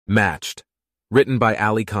Matched. Written by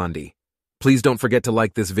Ali Condi. Please don't forget to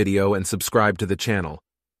like this video and subscribe to the channel.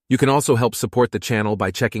 You can also help support the channel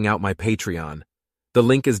by checking out my Patreon. The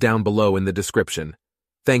link is down below in the description.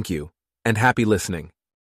 Thank you, and happy listening.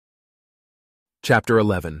 Chapter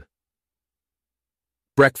 11.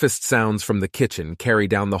 Breakfast sounds from the kitchen carry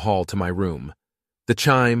down the hall to my room. The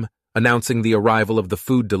chime, announcing the arrival of the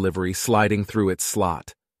food delivery, sliding through its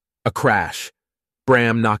slot. A crash.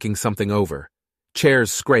 Bram knocking something over.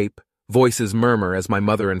 Chairs scrape, voices murmur as my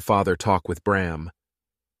mother and father talk with Bram.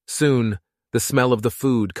 Soon, the smell of the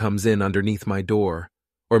food comes in underneath my door,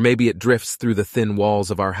 or maybe it drifts through the thin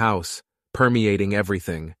walls of our house, permeating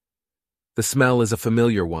everything. The smell is a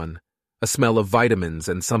familiar one, a smell of vitamins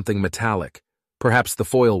and something metallic, perhaps the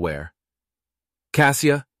foilware.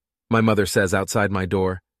 "Cassia," my mother says outside my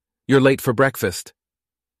door, "you're late for breakfast."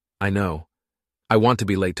 I know. I want to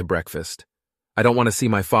be late to breakfast. I don't want to see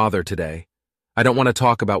my father today. I don't want to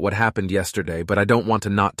talk about what happened yesterday, but I don't want to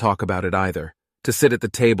not talk about it either. To sit at the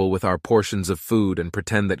table with our portions of food and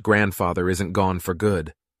pretend that grandfather isn't gone for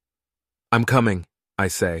good. "I'm coming," I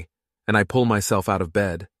say, and I pull myself out of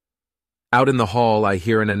bed. Out in the hall, I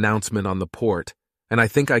hear an announcement on the port, and I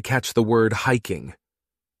think I catch the word hiking.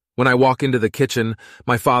 When I walk into the kitchen,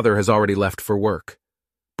 my father has already left for work.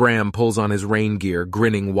 Bram pulls on his rain gear,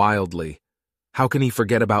 grinning wildly. How can he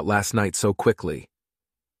forget about last night so quickly?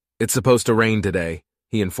 "It's supposed to rain today,"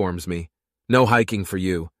 he informs me. "No hiking for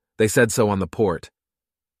you. They said so on the port."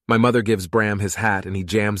 My mother gives Bram his hat and he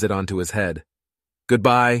jams it onto his head.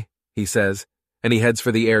 "Goodbye," he says, and he heads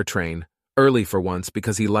for the air train, early for once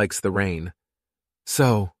because he likes the rain.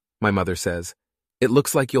 "So," my mother says, "it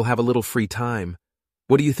looks like you'll have a little free time.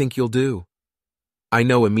 What do you think you'll do?" I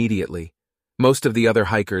know immediately. Most of the other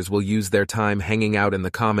hikers will use their time hanging out in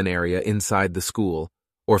the common area inside the school,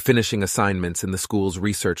 or finishing assignments in the school's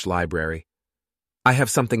research library. I have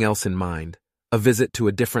something else in mind, a visit to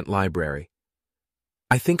a different library.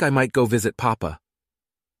 "I think I might go visit Papa."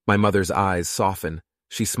 My mother's eyes soften.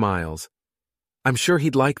 She smiles. "I'm sure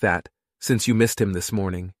he'd like that, since you missed him this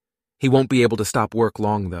morning. He won't be able to stop work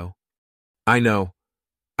long, though." "I know.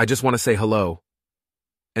 I just want to say hello."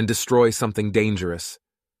 And destroy something dangerous,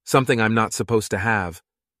 something I'm not supposed to have,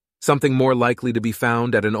 something more likely to be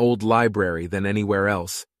found at an old library than anywhere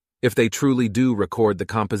else, if they truly do record the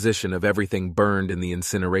composition of everything burned in the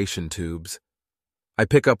incineration tubes. I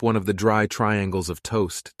pick up one of the dry triangles of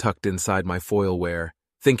toast tucked inside my foilware,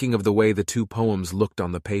 thinking of the way the two poems looked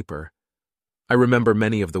on the paper. I remember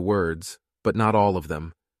many of the words, but not all of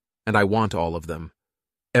them, and I want all of them.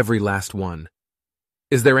 Every last one.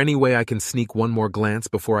 Is there any way I can sneak one more glance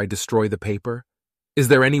before I destroy the paper? Is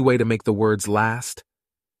there any way to make the words last?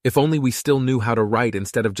 If only we still knew how to write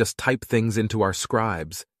instead of just type things into our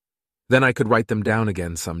scribes. Then I could write them down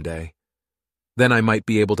again someday. Then I might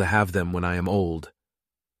be able to have them when I am old.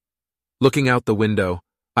 Looking out the window,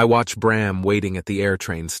 I watch Bram waiting at the air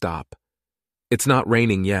train stop. It's not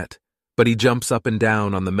raining yet, but he jumps up and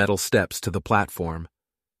down on the metal steps to the platform.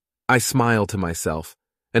 I smile to myself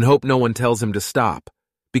and hope no one tells him to stop,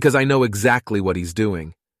 because I know exactly what he's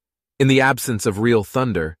doing. In the absence of real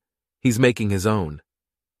thunder, he's making his own.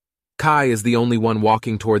 Kai is the only one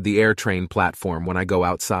walking toward the air train platform when I go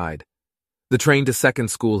outside. The train to second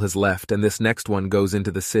school has left and this next one goes into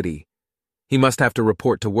the city. He must have to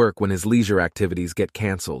report to work when his leisure activities get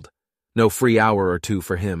canceled. No free hour or two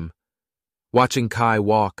for him. Watching Kai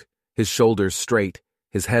walk, his shoulders straight,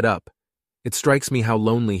 his head up, it strikes me how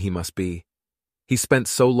lonely he must be. He spent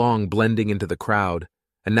so long blending into the crowd,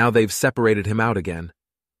 and now they've separated him out again.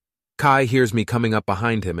 Kai hears me coming up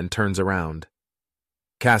behind him and turns around.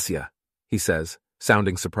 "Cassia," he says,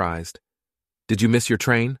 sounding surprised. "Did you miss your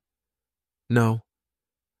train?" "No."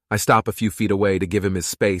 I stop a few feet away to give him his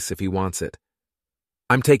space if he wants it.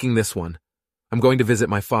 "I'm taking this one. I'm going to visit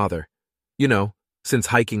my father. You know, since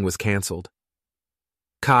hiking was canceled."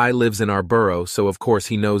 Kai lives in our borough, so of course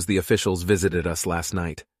he knows the officials visited us last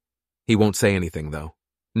night. He won't say anything, though.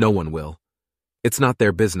 No one will. It's not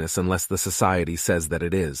their business unless the society says that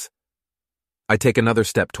it is. I take another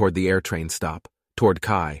step toward the air train stop, toward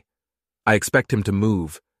Kai. I expect him to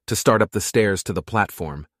move, to start up the stairs to the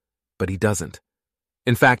platform, but he doesn't.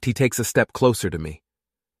 In fact, he takes a step closer to me.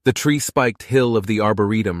 The tree-spiked hill of the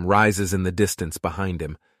Arboretum rises in the distance behind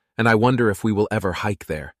him, and I wonder if we will ever hike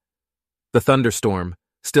there. The thunderstorm,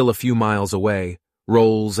 still a few miles away,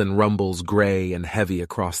 rolls and rumbles gray and heavy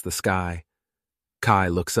across the sky. Kai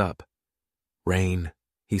looks up. "Rain,"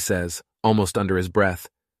 he says, almost under his breath,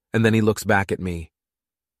 and then he looks back at me.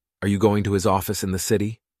 "Are you going to his office in the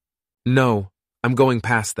city?" "No, I'm going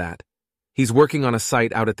past that. He's working on a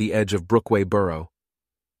site out at the edge of Brookway Borough."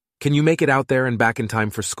 Can you make it out there and back in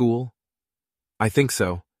time for school? I think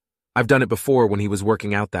so. I've done it before when he was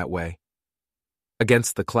working out that way.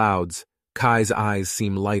 Against the clouds, Kai's eyes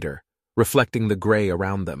seem lighter, reflecting the gray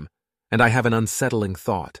around them, and I have an unsettling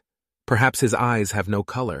thought. Perhaps his eyes have no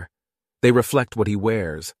color. They reflect what he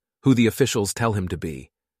wears, who the officials tell him to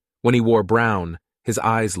be. When he wore brown, his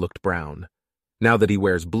eyes looked brown. Now that he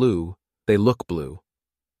wears blue, they look blue.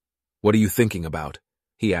 What are you thinking about?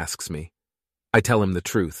 He asks me. I tell him the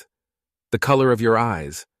truth. The color of your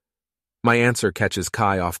eyes. My answer catches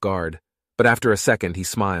Kai off guard, but after a second he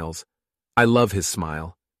smiles. I love his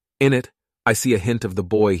smile. In it, I see a hint of the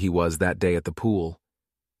boy he was that day at the pool.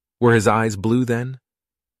 Were his eyes blue then?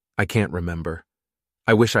 I can't remember.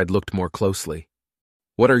 I wish I'd looked more closely.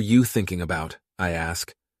 What are you thinking about? I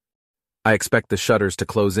ask. I expect the shutters to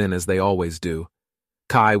close in as they always do.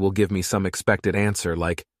 Kai will give me some expected answer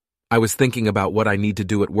like, I was thinking about what I need to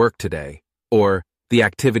do at work today, or the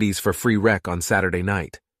activities for free rec on Saturday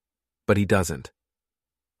night. But he doesn't.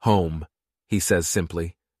 Home, he says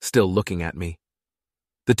simply, still looking at me.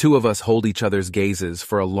 The two of us hold each other's gazes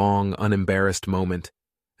for a long, unembarrassed moment,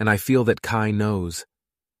 and I feel that Kai knows.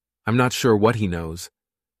 I'm not sure what he knows,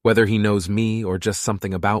 whether he knows me or just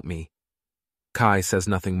something about me. Kai says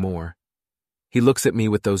nothing more. He looks at me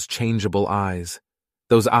with those changeable eyes,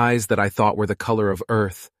 those eyes that I thought were the color of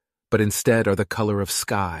earth, but instead are the color of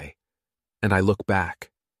sky, and I look back.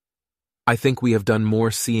 I think we have done more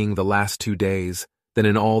seeing the last 2 days than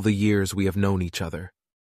in all the years we have known each other.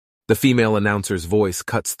 The female announcer's voice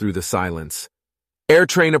cuts through the silence. Air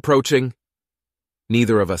train approaching.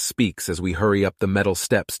 Neither of us speaks as we hurry up the metal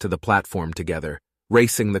steps to the platform together,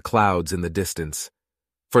 racing the clouds in the distance.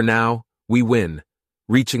 For now, we win,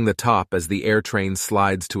 reaching the top as the air train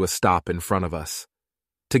slides to a stop in front of us.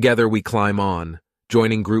 Together we climb on,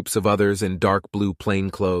 joining groups of others in dark blue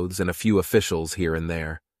plainclothes and a few officials here and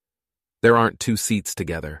there. There aren't 2 seats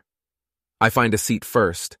together. I find a seat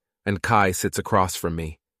first, and Kai sits across from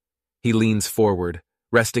me. He leans forward,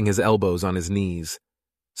 resting his elbows on his knees.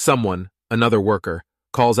 Someone, another worker,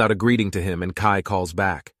 calls out a greeting to him and Kai calls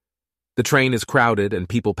back. The train is crowded and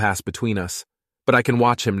people pass between us, but I can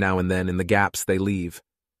watch him now and then in the gaps they leave.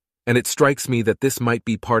 And it strikes me that this might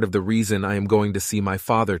be part of the reason I am going to see my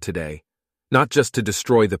father today, not just to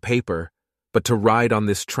destroy the paper, but to ride on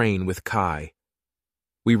this train with Kai.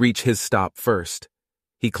 We reach his stop first.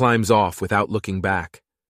 He climbs off without looking back.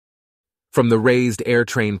 From the raised air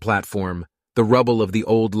train platform, the rubble of the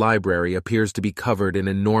old library appears to be covered in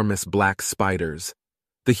enormous black spiders.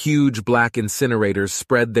 The huge black incinerators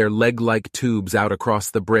spread their leg-like tubes out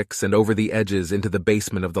across the bricks and over the edges into the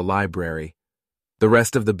basement of the library. The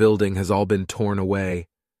rest of the building has all been torn away.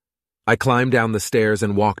 I climb down the stairs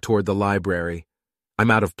and walk toward the library.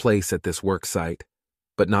 I'm out of place at this work site,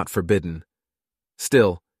 but not forbidden.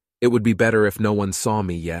 Still, it would be better if no one saw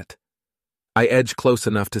me yet. I edge close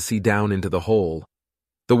enough to see down into the hole.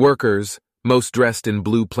 The workers, most dressed in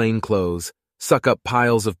blue plainclothes, suck up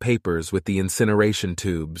piles of papers with the incineration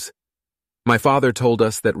tubes. My father told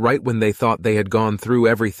us that right when they thought they had gone through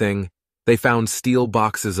everything, they found steel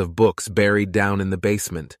boxes of books buried down in the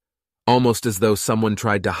basement, almost as though someone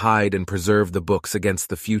tried to hide and preserve the books against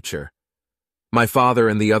the future. My father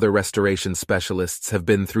and the other restoration specialists have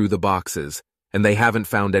been through the boxes, and they haven't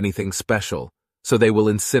found anything special, so they will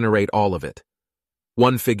incinerate all of it.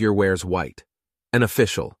 One figure wears white. An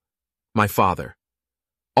official. My father.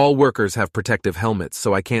 All workers have protective helmets,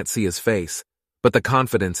 so I can't see his face, but the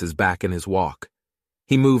confidence is back in his walk.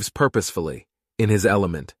 He moves purposefully, in his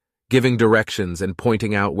element, giving directions and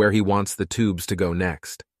pointing out where he wants the tubes to go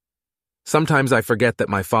next. Sometimes I forget that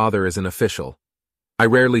my father is an official. I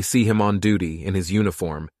rarely see him on duty in his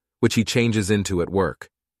uniform, which he changes into at work.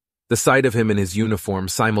 The sight of him in his uniform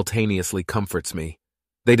simultaneously comforts me.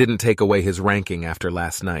 They didn't take away his ranking after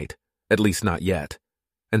last night, at least not yet,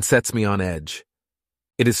 and sets me on edge.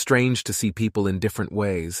 It is strange to see people in different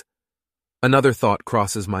ways. Another thought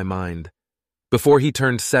crosses my mind. Before he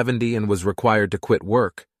turned 70 and was required to quit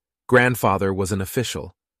work, grandfather was an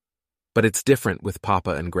official. But it's different with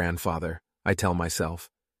Papa and grandfather, I tell myself.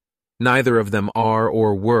 Neither of them are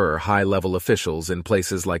or were high-level officials in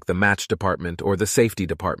places like the match department or the safety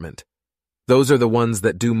department. Those are the ones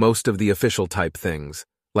that do most of the official-type things,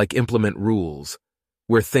 like implement rules.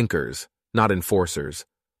 We're thinkers, not enforcers,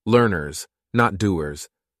 learners, not doers,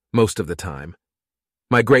 most of the time.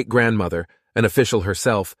 My great-grandmother, an official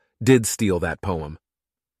herself, did steal that poem.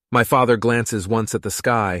 My father glances once at the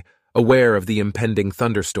sky, aware of the impending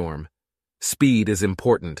thunderstorm. Speed is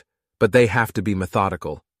important, but they have to be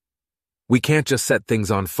methodical. We can't just set things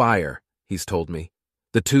on fire, he's told me.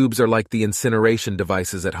 The tubes are like the incineration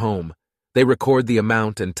devices at home. They record the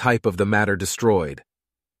amount and type of the matter destroyed.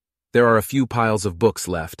 There are a few piles of books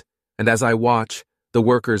left, and as I watch, the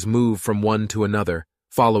workers move from one to another,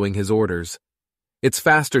 following his orders. It's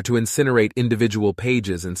faster to incinerate individual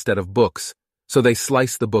pages instead of books, so they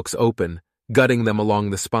slice the books open, gutting them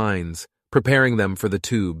along the spines, preparing them for the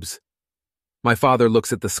tubes. My father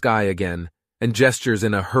looks at the sky again and gestures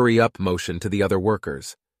in a hurry-up motion to the other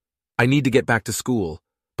workers. I need to get back to school,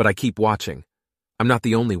 but I keep watching. I'm not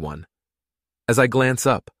the only one. As I glance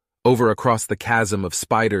up, over across the chasm of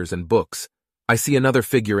spiders and books, I see another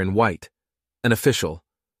figure in white, an official,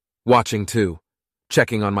 watching too,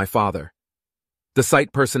 checking on my father. The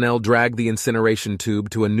site personnel drag the incineration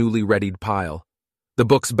tube to a newly readied pile. The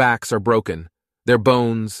books' backs are broken. Their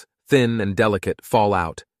bones, thin and delicate, fall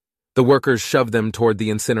out. The workers shove them toward the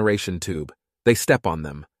incineration tube. They step on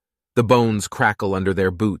them. The bones crackle under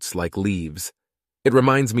their boots like leaves. It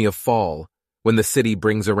reminds me of fall, when the city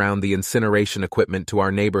brings around the incineration equipment to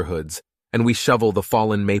our neighborhoods, and we shovel the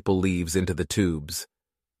fallen maple leaves into the tubes.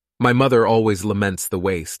 My mother always laments the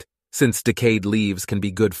waste, since decayed leaves can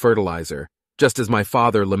be good fertilizer, just as my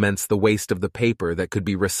father laments the waste of the paper that could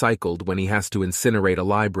be recycled when he has to incinerate a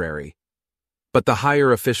library. But the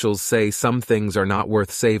higher officials say some things are not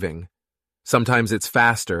worth saving. Sometimes it's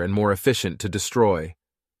faster and more efficient to destroy.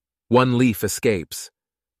 One leaf escapes.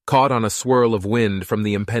 Caught on a swirl of wind from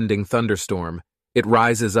the impending thunderstorm, it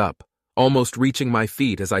rises up, almost reaching my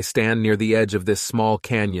feet as I stand near the edge of this small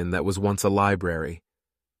canyon that was once a library.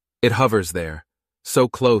 It hovers there, so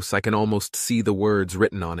close I can almost see the words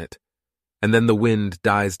written on it, and then the wind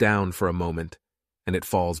dies down for a moment, and it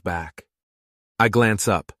falls back. I glance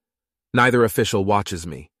up. Neither official watches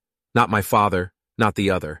me. Not my father, not the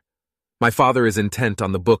other. My father is intent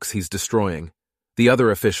on the books he's destroying. The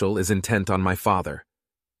other official is intent on my father.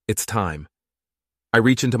 It's time. I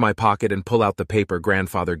reach into my pocket and pull out the paper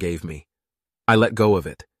grandfather gave me. I let go of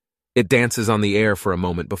it. It dances on the air for a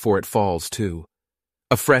moment before it falls, too.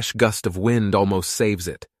 A fresh gust of wind almost saves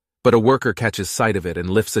it, but a worker catches sight of it and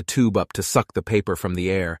lifts a tube up to suck the paper from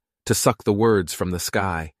the air, to suck the words from the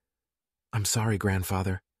sky. I'm sorry,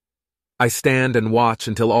 grandfather. I stand and watch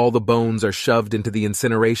until all the bones are shoved into the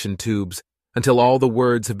incineration tubes, until all the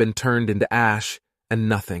words have been turned into ash and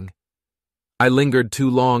nothing. I lingered too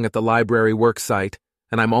long at the library worksite,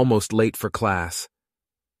 and I'm almost late for class.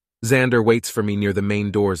 Xander waits for me near the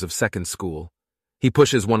main doors of second school. He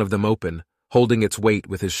pushes one of them open, holding its weight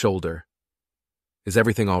with his shoulder. Is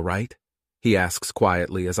everything all right? He asks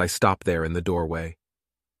quietly as I stop there in the doorway.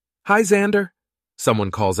 Hi, Xander,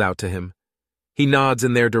 someone calls out to him. He nods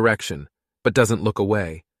in their direction, but doesn't look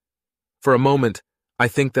away. For a moment, I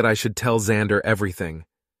think that I should tell Xander everything.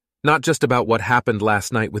 Not just about what happened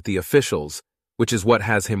last night with the officials, which is what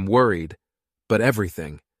has him worried, but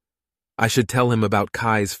everything. I should tell him about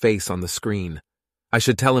Kai's face on the screen. I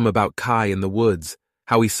should tell him about Kai in the woods,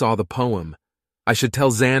 how he saw the poem. I should tell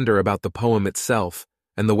Xander about the poem itself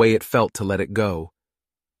and the way it felt to let it go.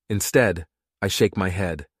 Instead, I shake my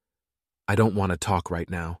head. I don't want to talk right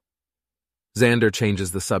now. Xander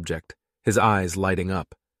changes the subject, his eyes lighting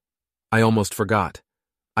up. I almost forgot.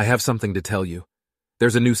 I have something to tell you.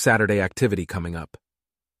 There's a new Saturday activity coming up.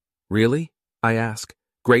 Really? I ask,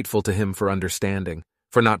 grateful to him for understanding,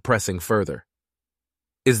 for not pressing further.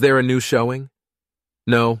 Is there a new showing?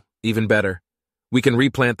 No, even better. We can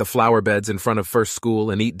replant the flower beds in front of first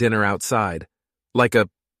school and eat dinner outside. Like a,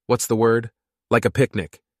 what's the word? Like a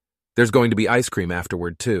picnic. There's going to be ice cream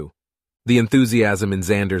afterward, too. The enthusiasm in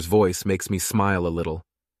Xander's voice makes me smile a little.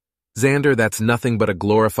 Xander, that's nothing but a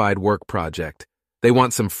glorified work project. They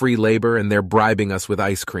want some free labor and they're bribing us with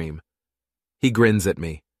ice cream. He grins at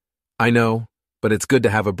me. I know, but it's good to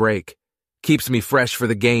have a break. Keeps me fresh for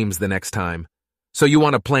the games the next time. So you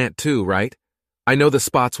want to plant too, right? I know the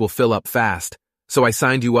spots will fill up fast, so I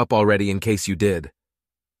signed you up already in case you did.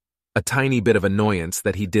 A tiny bit of annoyance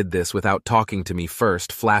that he did this without talking to me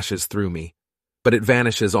first flashes through me, but it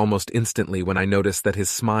vanishes almost instantly when I notice that his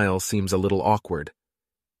smile seems a little awkward.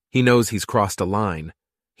 He knows he's crossed a line.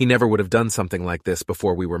 He never would have done something like this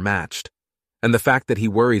before we were matched, and the fact that he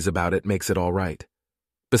worries about it makes it all right.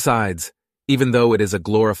 Besides, even though it is a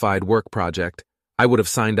glorified work project, I would have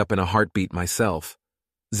signed up in a heartbeat myself.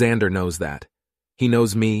 Xander knows that. He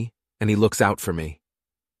knows me, and he looks out for me.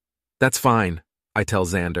 That's fine, I tell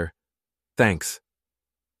Xander. Thanks.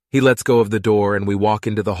 He lets go of the door and we walk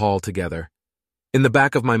into the hall together. In the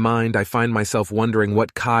back of my mind, I find myself wondering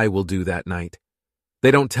what Kai will do that night.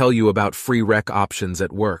 They don't tell you about free rec options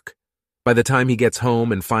at work. By the time he gets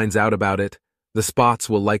home and finds out about it, the spots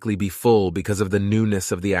will likely be full because of the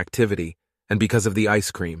newness of the activity and because of the ice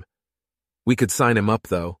cream. We could sign him up,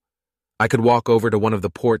 though. I could walk over to one of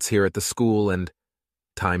the ports here at the school and…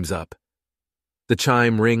 Time's up. The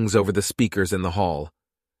chime rings over the speakers in the hall.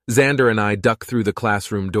 Xander and I duck through the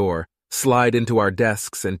classroom door, slide into our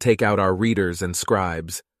desks, and take out our readers and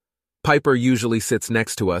scribes. Piper usually sits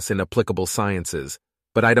next to us in applicable sciences,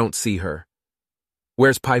 but I don't see her.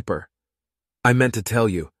 Where's Piper? I meant to tell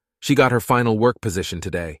you, she got her final work position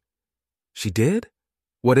today. She did?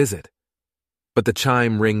 What is it? But the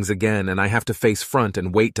chime rings again, and I have to face front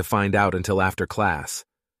and wait to find out until after class.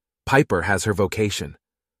 Piper has her vocation.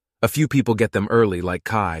 A few people get them early, like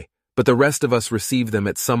Kai, but the rest of us receive them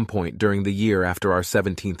at some point during the year after our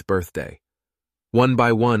 17th birthday. One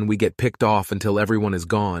by one, we get picked off until everyone is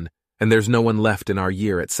gone, and there's no one left in our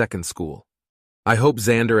year at second school. I hope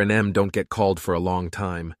Xander and Em don't get called for a long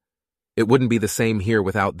time. It wouldn't be the same here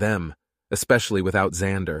without them, especially without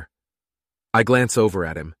Xander. I glance over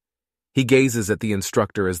at him. He gazes at the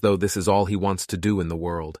instructor as though this is all he wants to do in the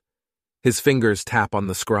world. His fingers tap on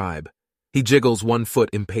the scribe. He jiggles one foot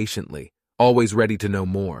impatiently, always ready to know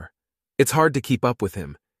more. It's hard to keep up with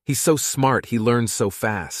him. He's so smart, he learns so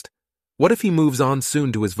fast. What if he moves on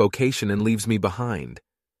soon to his vocation and leaves me behind?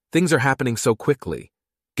 Things are happening so quickly.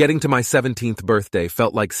 Getting to my 17th birthday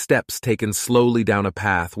felt like steps taken slowly down a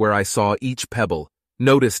path where I saw each pebble,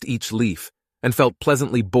 noticed each leaf, and felt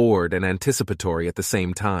pleasantly bored and anticipatory at the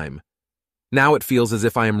same time. Now it feels as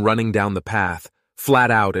if I am running down the path,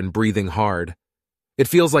 flat out and breathing hard. It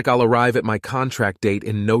feels like I'll arrive at my contract date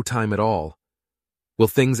in no time at all. Will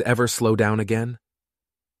things ever slow down again?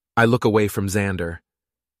 I look away from Xander.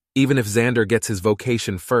 Even if Xander gets his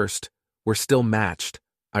vocation first, we're still matched,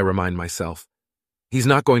 I remind myself. He's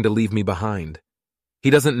not going to leave me behind. He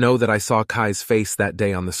doesn't know that I saw Kai's face that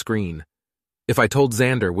day on the screen. If I told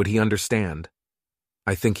Xander, would he understand?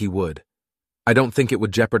 I think he would. I don't think it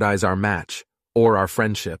would jeopardize our match, or our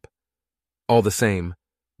friendship. All the same,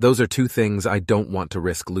 those are two things I don't want to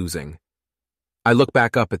risk losing. I look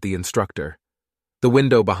back up at the instructor. The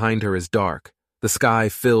window behind her is dark, the sky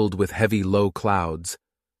filled with heavy low clouds.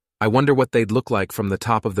 I wonder what they'd look like from the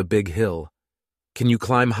top of the big hill. Can you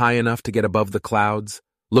climb high enough to get above the clouds,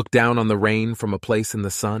 look down on the rain from a place in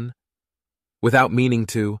the sun? Without meaning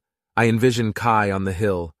to, I envision Kai on the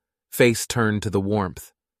hill, face turned to the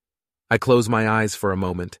warmth. I close my eyes for a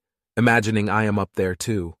moment, imagining I am up there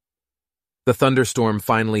too. The thunderstorm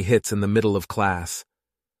finally hits in the middle of class.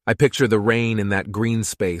 I picture the rain in that green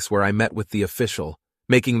space where I met with the official,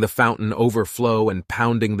 making the fountain overflow and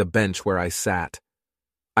pounding the bench where I sat.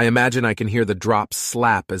 I imagine I can hear the drops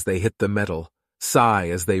slap as they hit the metal, sigh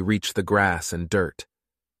as they reach the grass and dirt.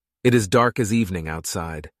 It is dark as evening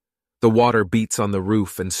outside. The water beats on the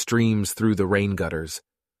roof and streams through the rain gutters.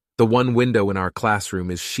 The one window in our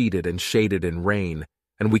classroom is sheeted and shaded in rain,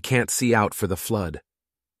 and we can't see out for the flood.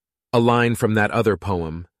 A line from that other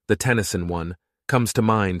poem, the Tennyson one, comes to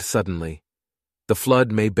mind suddenly. The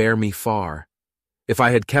flood may bear me far. If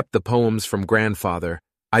I had kept the poems from grandfather,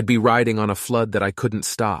 I'd be riding on a flood that I couldn't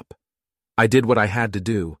stop. I did what I had to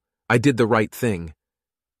do. I did the right thing.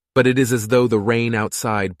 But it is as though the rain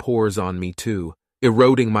outside pours on me too,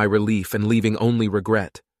 eroding my relief and leaving only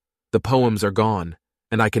regret. The poems are gone,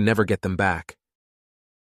 and I can never get them back.